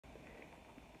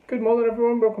Good morning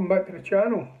everyone, welcome back to the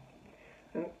channel.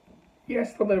 And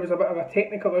yesterday was a bit of a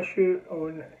technical issue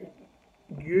on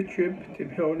YouTube, to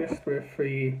be honest, with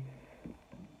the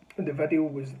video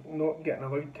was not getting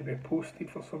allowed to be posted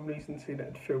for some reason, saying it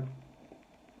had fell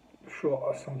short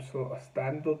of some sort of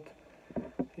standard.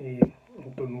 I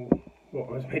don't know what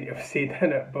I was meant to have said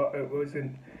in it, but it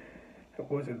wasn't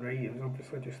right. It was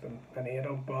obviously just an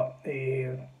error, but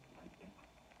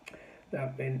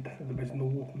that meant there was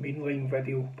no mainline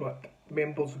video, but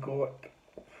members got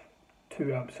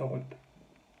two absolute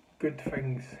good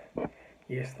things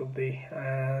yesterday,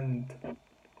 and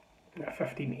a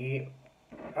 15-8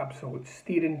 absolute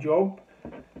steering job.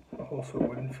 A horse that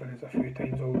won for us a few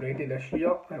times already this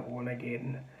year, it won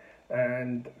again,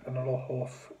 and another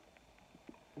horse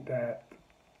that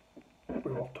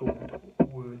we were told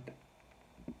would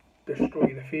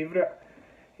destroy the favourite.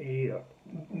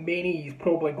 Many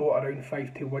probably got around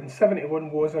 5-1.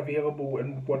 71 was available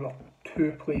in one or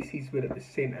two places where it was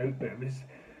sent out, but it was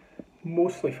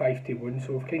mostly 5-1,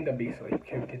 so we've kind of basically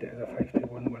counted it as a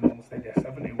 5-1 winner instead of a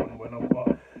 71 winner.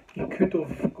 But you could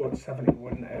have got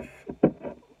 71 if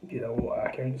you had a lot of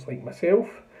accounts like myself,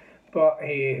 but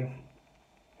it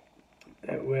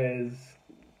was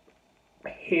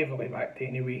heavily backed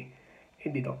anyway.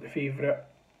 Ended up the favourite.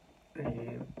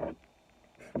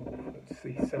 Let's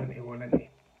see, 71 into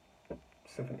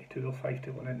 72 or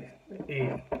 5-1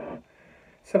 into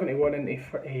 71 into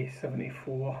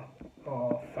 74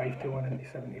 or 5-1 into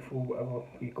 74, whatever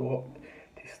we got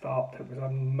to start. It was a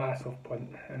massive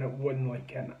punt and it won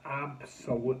like an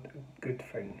absolute good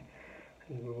thing.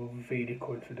 And we were very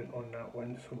confident on that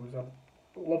one, so it was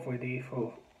a lovely day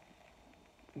for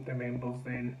the members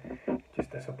then.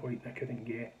 Just disappointing I couldn't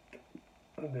get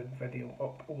the video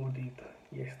uploaded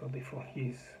yesterday for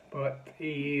his, but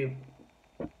we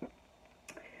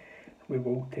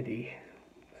will today.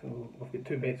 So we've got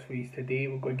two bets for you today.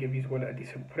 We're going to give you one at a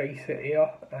decent price at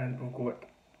air, and we've got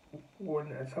one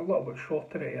that's a little bit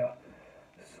shorter at air,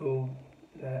 so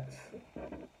that's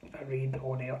a raid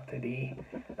on air today.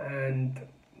 And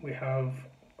we have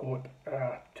got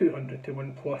a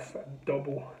 200-1 plus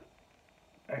double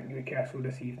at Newcastle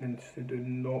this evening, so do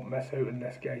not miss out on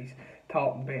this, guys.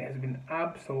 Tartan bet has been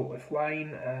absolutely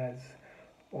flying, as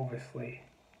obviously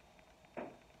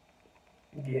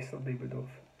yesterday would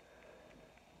have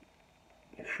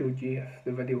showed you if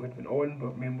the video had been on,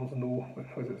 but members know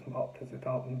because it's marked as a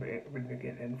Tartan bet when they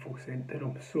get info sent to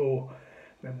them, so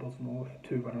members know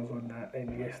two winners on that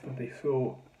then yesterday,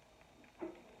 so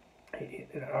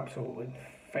it's absolutely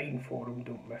fine for them.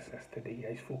 Don't miss this today,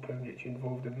 guys. £4 gets you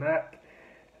involved in that,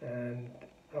 and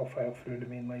I'll file through the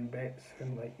mainline bets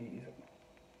and let you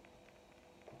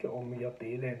get on with your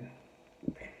day then.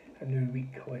 A new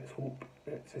week, let's hope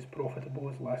it's as profitable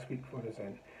as last week for us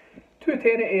in.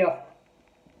 2-10 at air.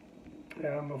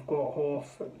 We've got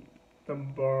horse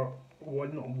number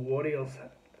 1, Warriors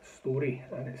Story,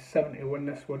 and it's 71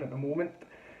 this one at the moment.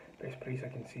 Best price I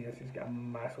can see is he's got a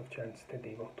massive chance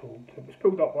today, we're told. It was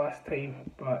pulled up last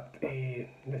time, but they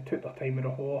took their time with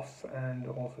the horse, and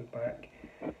the horse is back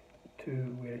to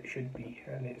where it should be,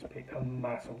 and it's picked a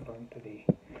massive run today.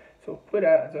 So put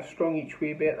that as a strong each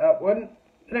way bet, that one.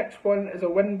 The next one is a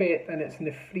win bet, and it's in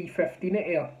the 3.15 at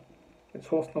air. It's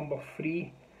horse number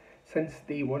 3. Since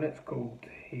day one it's called,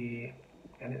 and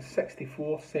it's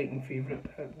 64, second favourite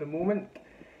at the moment,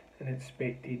 and it's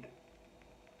expected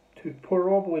to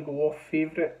probably go off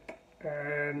favourite,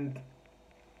 and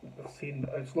they're saying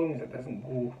that as long as it doesn't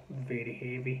go very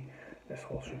heavy, this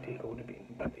horse should take all the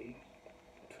beating today.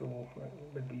 So that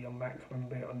would be your maximum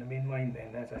bet on the main line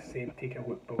then. As I said, take a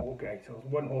look below, guys. So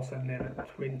there's one horse in there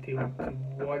at 20-1,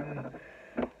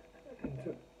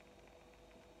 and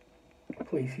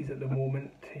places at the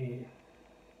moment.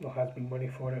 There has been money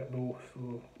for it though,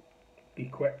 so be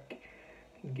quick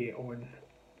and get on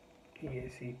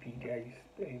ASAP, guys.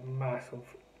 A massive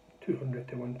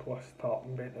 200-1 plus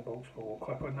Tartan bet in the box below.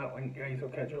 Click on that link, guys. I'll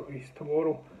catch up with you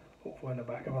tomorrow, hopefully on the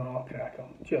back of an R cracker.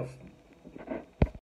 Cheers.